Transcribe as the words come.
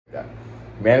Yeah.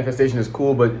 Manifestation is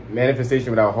cool, but manifestation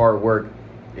without hard work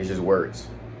is just words.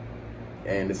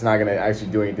 And it's not going to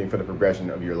actually do anything for the progression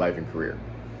of your life and career.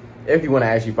 If you want to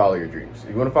actually follow your dreams.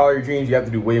 If you want to follow your dreams, you have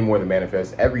to do way more than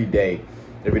manifest every day.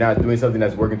 If you're not doing something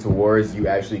that's working towards you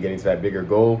actually getting to that bigger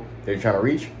goal that you're trying to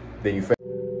reach, then you fail.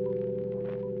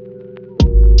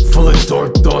 Full of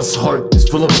dark thoughts, heart is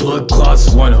full of blood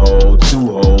clots. 1 hole, 2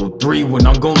 hole, 3 when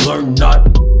I'm gonna learn not.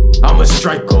 I'm a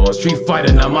striker, street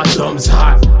fighter, now my thumbs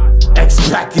hot. X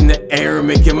back in the air,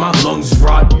 making my lungs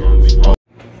rot.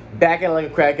 Back at like a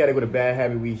crack addict with a bad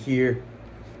habit, we here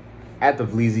at the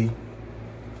Vleezy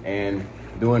and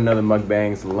doing another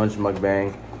mukbang, some lunch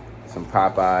mukbang, some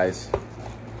Popeyes.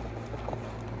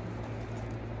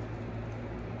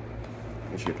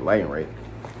 Make sure you get the lighting right.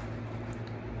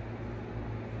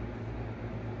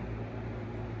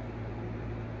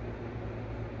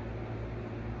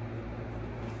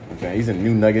 Okay, these are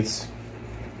new nuggets,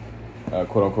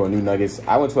 quote unquote new nuggets.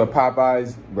 I went to a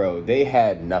Popeyes, bro. They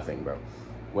had nothing, bro.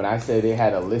 When I say they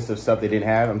had a list of stuff they didn't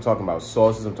have, I'm talking about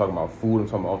sauces, I'm talking about food, I'm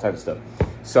talking about all types of stuff.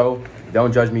 So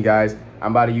don't judge me, guys.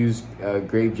 I'm about to use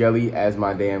grape jelly as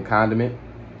my damn condiment,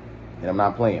 and I'm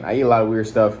not playing. I eat a lot of weird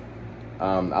stuff.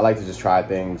 I like to just try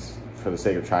things for the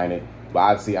sake of trying it. But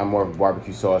obviously, I'm more of a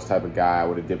barbecue sauce type of guy. I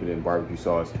would have dipped it in barbecue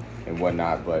sauce and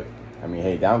whatnot. But I mean,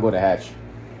 hey, down go to hatch.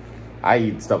 I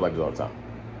eat stuff like this all the time.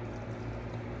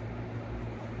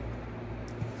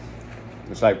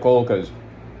 It's like cold because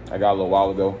I got a little while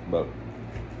ago, but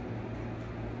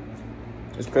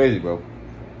it's crazy, bro.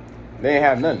 They ain't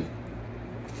have nothing.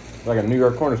 It's like a New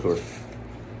York corner store.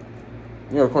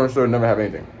 New York corner store never have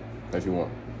anything that you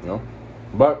want, you know?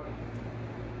 But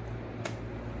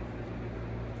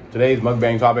today's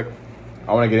mukbang topic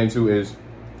I want to get into is,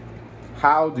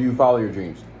 how do you follow your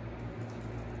dreams?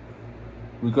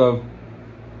 Because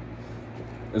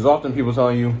there's often people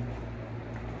telling you,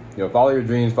 follow your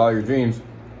dreams,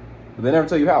 but they never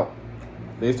tell you how.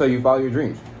 They just tell you follow your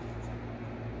dreams.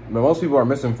 But most people are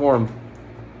misinformed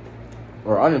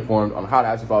or uninformed on how to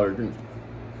actually follow their dreams.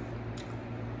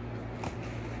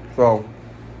 So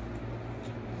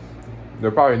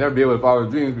they'll probably never be able to follow their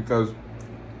dreams because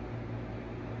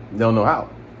they don't know how,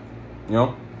 you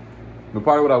know? But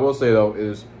part of what I will say though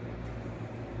is,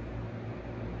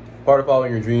 part of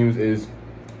following your dreams is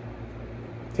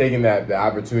taking the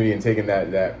opportunity and taking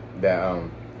that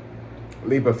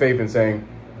leap of faith and saying,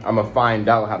 I'm gonna find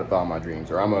out how to follow my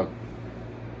dreams, or I'm gonna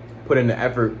put in the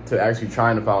effort to actually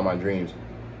trying to follow my dreams,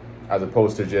 as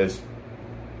opposed to just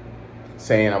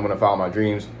saying I'm gonna follow my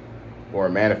dreams or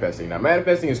manifesting. Now,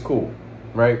 manifesting is cool,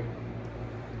 right?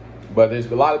 But there's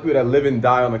a lot of people that live and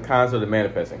die on the concept of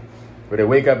manifesting, where they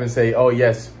wake up and say, oh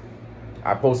yes,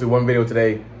 I posted one video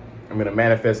today, I'm gonna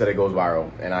manifest that it goes viral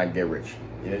and I get rich.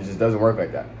 It just doesn't work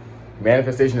like that.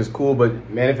 Manifestation is cool, but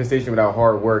manifestation without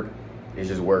hard work is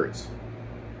just words.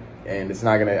 And it's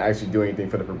not gonna actually do anything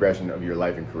for the progression of your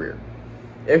life and career.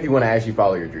 If you wanna actually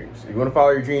follow your dreams. If you wanna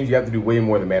follow your dreams, you have to do way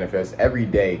more than manifest every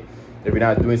day. If you're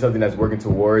not doing something that's working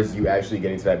towards you actually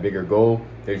getting to that bigger goal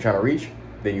that you're trying to reach,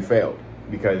 then you failed.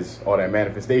 Because all that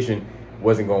manifestation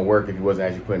wasn't gonna work if you wasn't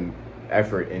actually putting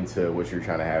effort into what you're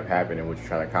trying to have happen and what you're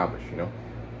trying to accomplish, you know?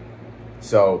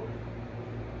 So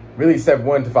really, step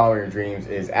one to following your dreams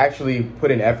is actually put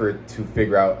in effort to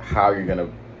figure out how you're gonna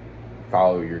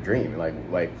follow your dream.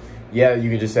 Like, yeah,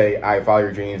 you can just say, I follow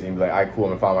your dreams, and be like, all right, cool,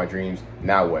 I'm gonna follow my dreams.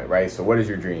 Now what, right? So what is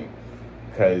your dream?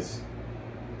 Because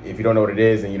if you don't know what it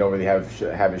is and you don't really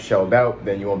have it shelled out,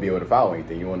 then you won't be able to follow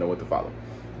anything. You won't know what to follow,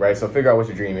 right? So figure out what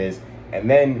your dream is, and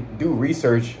then do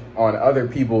research on other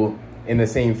people in the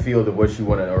same field of what you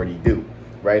want to already do,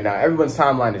 right? Now, everyone's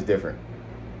timeline is different,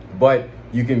 but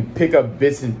you can pick up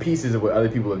bits and pieces of what other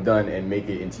people have done and make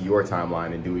it into your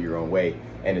timeline and do it your own way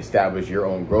and establish your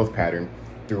own growth pattern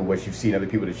through what you've seen other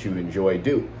people that you enjoy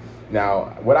do.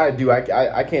 Now, what I do,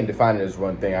 I can't define it as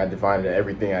one thing. I define it as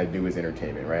everything I do is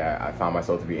entertainment, right? I find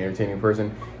myself to be an entertaining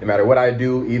person. No matter what I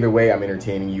do, either way, I'm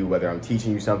entertaining you, whether I'm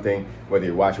teaching you something, whether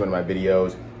you're watching one of my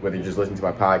videos, whether you're just listening to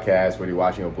my podcast, whether you're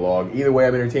watching a blog, either way,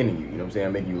 I'm entertaining you. You know what I'm saying?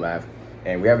 I'm making you laugh,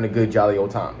 and we're having a good, jolly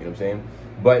old time. You know what I'm saying?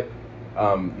 But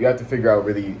you have to figure out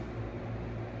really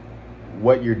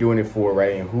what you're doing it for,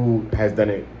 right? And who has done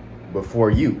it before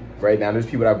you, right? Now, there's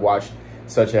people that I've watched,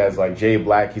 such as like Jay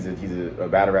Black. He's a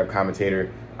battle rap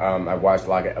commentator. I've watched a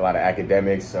lot of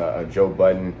academics, Joe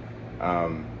Budden,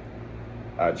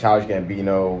 Childish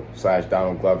Gambino /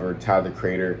 Donald Glover, Tyler the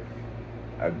Creator,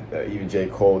 even J.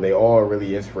 Cole. They all are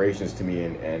really inspirations to me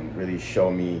and really show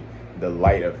me the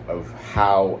light of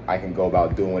how I can go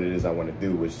about doing what it is I want to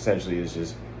do, which essentially is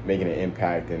just making an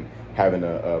impact and having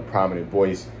a prominent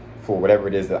voice for whatever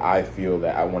it is that I feel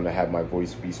that I want to have my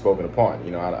voice be spoken upon.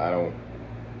 You know, I don't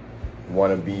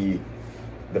want to be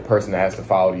the person that has to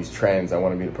follow these trends. I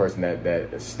want to be the person that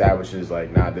establishes,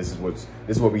 like, nah, this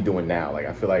is what we doing now. Like,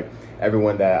 I feel like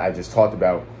everyone that I just talked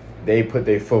about, they put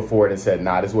their foot forward and said,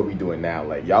 nah, this is what we doing now.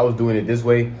 Like, y'all was doing it this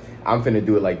way, I'm finna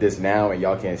do it like this now, and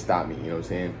y'all can't stop me. You know what I'm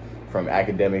saying? From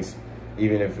academics,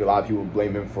 even if a lot of people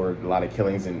blame him for a lot of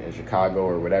killings in Chicago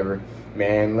or whatever,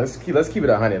 man, let's keep it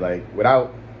 100. Like,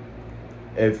 without,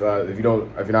 if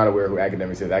you're not aware who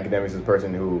Academics is, Academics is a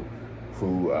person who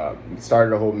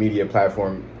started a whole media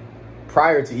platform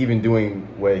prior to even doing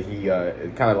what he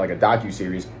kind of like a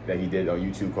docu-series that he did on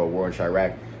YouTube called War in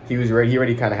Chirac. He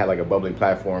already kind of had like a bubbling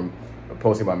platform,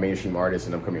 posting about mainstream artists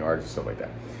and upcoming artists and stuff like that.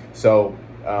 So,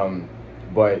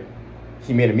 but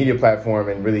he made a media platform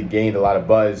and really gained a lot of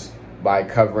buzz by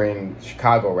covering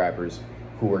Chicago rappers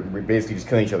who were basically just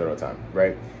killing each other all the time,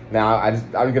 right? Now,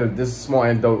 this small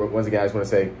anecdote, once again, I just want to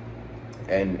say,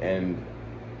 and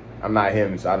I'm not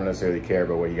him, so I don't necessarily care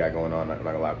about what he got going on, I'm not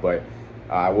gonna lie, but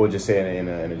I will just say in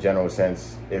a general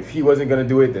sense, if he wasn't gonna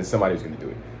do it, then somebody was gonna do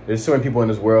it. There's so many people in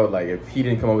this world, like, if he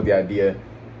didn't come up with the idea,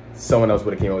 someone else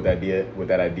would have came up with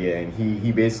that idea, and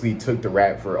he basically took the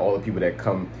rap for all the people that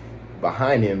come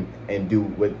behind him and do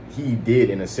what he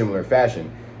did in a similar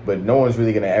fashion. But no one's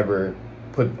really gonna ever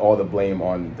put all the blame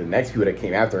on the next people that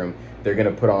came after him. They're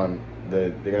gonna put it on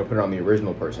the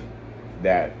original person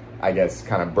that, I guess,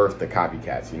 kind of birthed the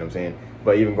copycats, you know what I'm saying?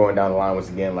 But even going down the line, once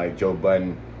again, like Joe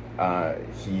Budden,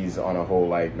 he's on a whole,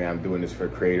 like, man, I'm doing this for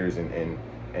creators and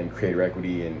creator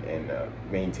equity and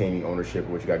maintaining ownership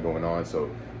of what you got going on.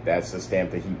 So that's a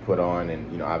stamp that he put on.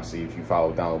 And, you know, obviously, if you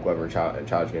follow Donald Glover and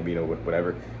Childish Gambino,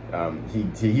 whatever,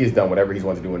 he has done whatever he's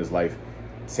wanted to do in his life.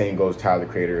 Same goes Tyler,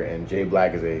 the Creator, and Jay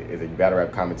Black is a battle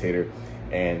rap commentator,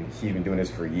 and he's been doing this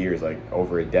for years, like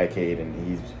over a decade,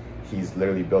 and he's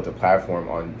literally built a platform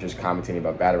on just commentating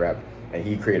about battle rap, and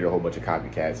he created a whole bunch of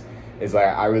copycats. It's like,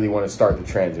 I really want to start the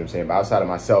trends, you know what I'm saying? But outside of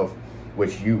myself,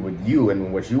 what you want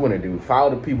to do,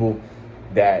 follow the people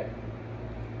that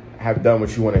have done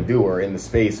what you want to do, or in the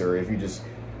space, or if you just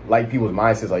like people's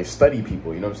mindsets, like, study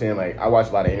people, you know what I'm saying? Like, I watch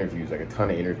a lot of interviews, like a ton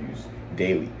of interviews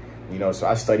daily, you know, so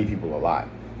I study people a lot,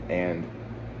 and,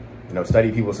 you know,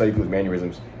 study people's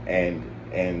mannerisms, and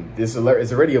this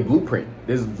it's already a blueprint.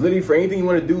 There's literally, for anything you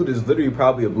want to do, there's literally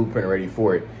probably a blueprint already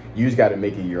for it. You just got to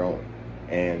make it your own,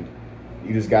 and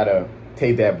you just got to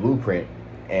take that blueprint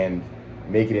and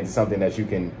make it into something that you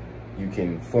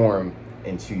can form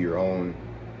into your own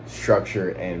structure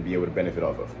and be able to benefit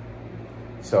off of.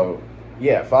 So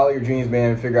yeah, follow your dreams,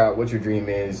 man. Figure out what your dream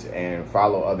is and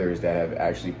follow others that have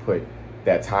actually put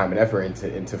that time and effort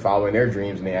into following their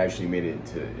dreams, and they actually made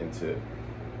it into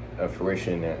a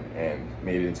fruition and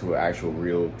made it into an actual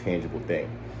real tangible thing.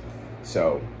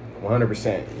 So 100%,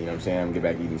 you know what I'm saying? I'm gonna get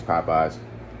back to eating these Popeyes.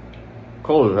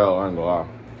 Cold as hell, I ain't gonna lie.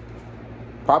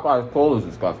 Popeyes cold is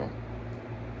disgusting.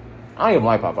 I don't even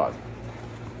like Popeyes.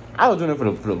 I was doing it for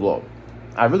the vlog.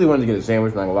 I really wanted to get a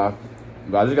sandwich, not gonna lie,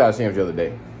 but I just got a sandwich the other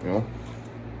day, you know?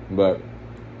 But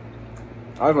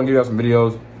I just want to give you guys some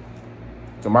videos.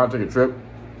 Tomorrow I take a trip,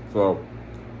 so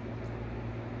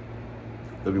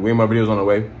there'll be way more videos on the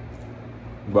way.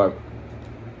 But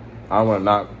I don't want to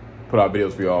not put out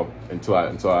videos for y'all until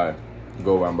I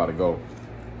go where I'm about to go.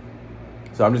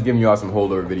 So I'm just giving y'all some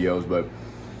holdover videos, but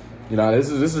you know,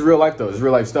 this is real life though. This is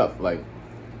real life stuff. Like,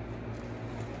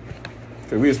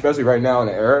 we especially right now in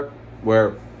an era where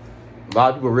a lot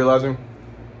of people are realizing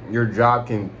your job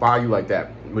can fire you like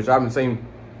that, which I've been saying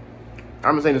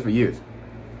this for years.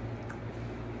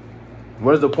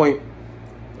 What is the point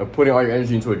of putting all your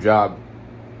energy into a job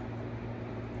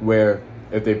where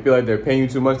if they feel like they're paying you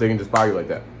too much, they can just fire you like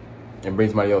that and bring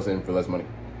somebody else in for less money?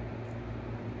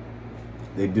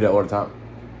 They do that all the time.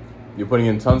 You're putting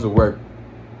in tons of work,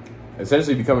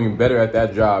 essentially becoming better at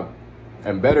that job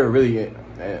and better really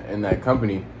in that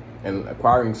company, and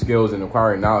acquiring skills and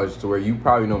acquiring knowledge to where you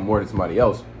probably know more than somebody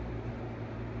else,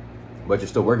 but you're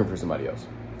still working for somebody else.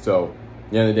 So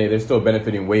at the end of the day, they're still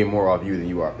benefiting way more off you than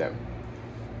you are off them.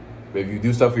 But if you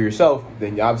do stuff for yourself,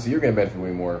 then obviously you're going to benefit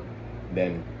way more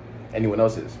than anyone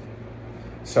else is.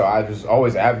 So I just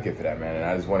always advocate for that, man. And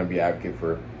I just want to be an advocate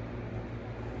for,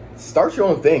 start your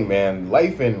own thing, man.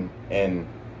 Life and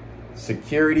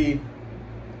security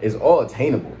is all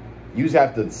attainable. You just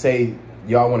have to say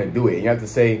y'all want to do it. And you have to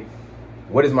say,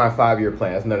 what is my 5-year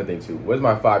plan? That's another thing too. What is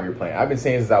my 5-year plan? I've been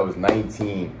saying since I was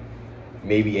 19,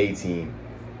 maybe 18.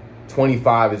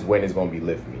 25 is when it's going to be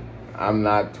lit for me. I'm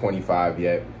not 25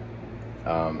 yet.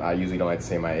 I usually don't like to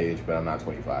say my age, but I'm not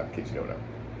 25, in case you don't know.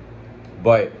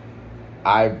 But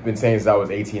I've been saying since I was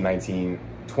 18, 19,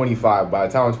 25. By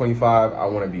the time I'm 25, I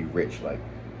want to be rich. Like,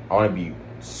 I want to be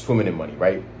swimming in money,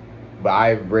 right? But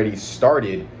I've already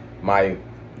started my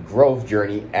growth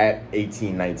journey at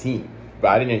 18, 19. But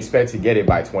I didn't expect to get it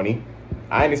by 20.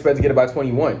 I didn't expect to get it by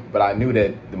 21. But I knew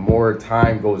that the more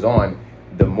time goes on,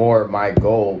 the more my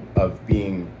goal of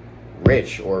being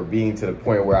rich or being to the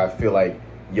point where I feel like,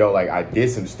 yo, like I did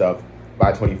some stuff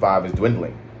by 25 is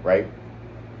dwindling, right?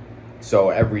 So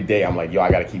every day I'm like, yo, I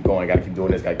got to keep going. I got to keep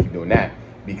doing this, got to keep doing that.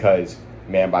 Because,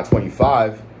 man, by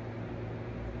 25,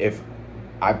 if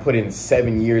I put in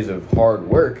 7 years of hard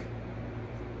work,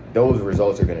 those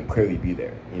results are going to clearly be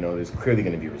there. You know, there's clearly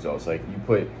going to be results. Like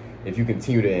if you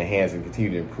continue to enhance and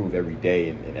continue to improve every day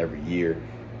and every year,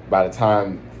 by the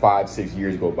time 5-6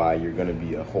 years go by, you're going to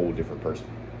be a whole different person.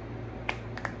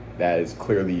 That is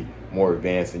clearly more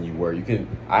advanced than you were.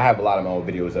 I have a lot of my old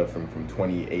videos up from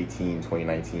 2018,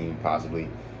 2019, possibly.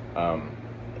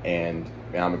 And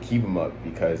I'm gonna keep them up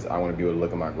because I want to be able to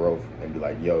look at my growth and be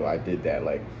like, yo, I did that.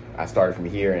 Like, I started from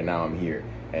here and now I'm here.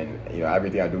 And, you know,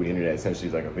 everything I do with the internet essentially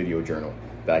is like a video journal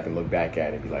that I can look back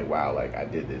at and be like, wow, like I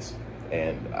did this.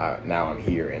 And now I'm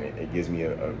here, and it gives me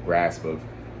a grasp of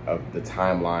the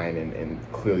timeline,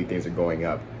 and clearly things are going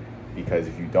up. Because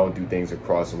if you don't do things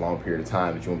across a long period of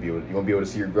time, that you won't be able to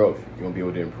see your growth. You won't be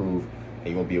able to improve, and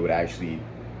you won't be able to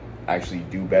actually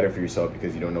do better for yourself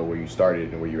because you don't know where you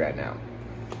started and where you're at now.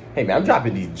 Hey man, I'm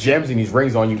dropping these gems and these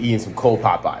rings on you eating some cold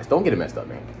Popeyes. Don't get it messed up,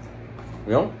 man.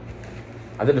 You know?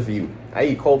 I did it for you. I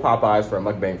eat cold Popeyes for a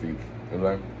mukbang for you. You know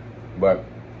what I'm saying? But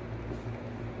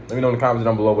let me know in the comments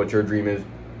down below what your dream is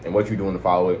and what you're doing to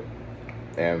follow it.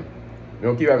 And we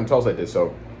don't keep having talks like this.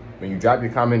 So when you drop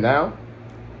your comment now,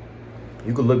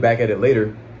 you can look back at it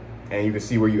later, and you can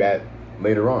see where you at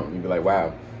later on. You'll be like,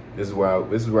 wow, this is where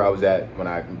I was at when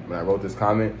I wrote this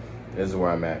comment. This is where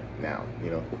I'm at now.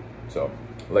 You know. So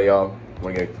let y'all.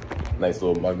 Want to get a nice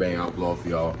little mukbang out blow for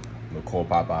y'all. Little cold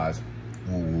Popeyes.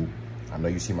 Ooh, I know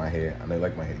you see my hair. I know you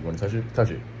like my hair. You want to touch it? Touch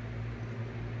it.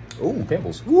 Ooh,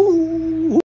 pimples. Ooh.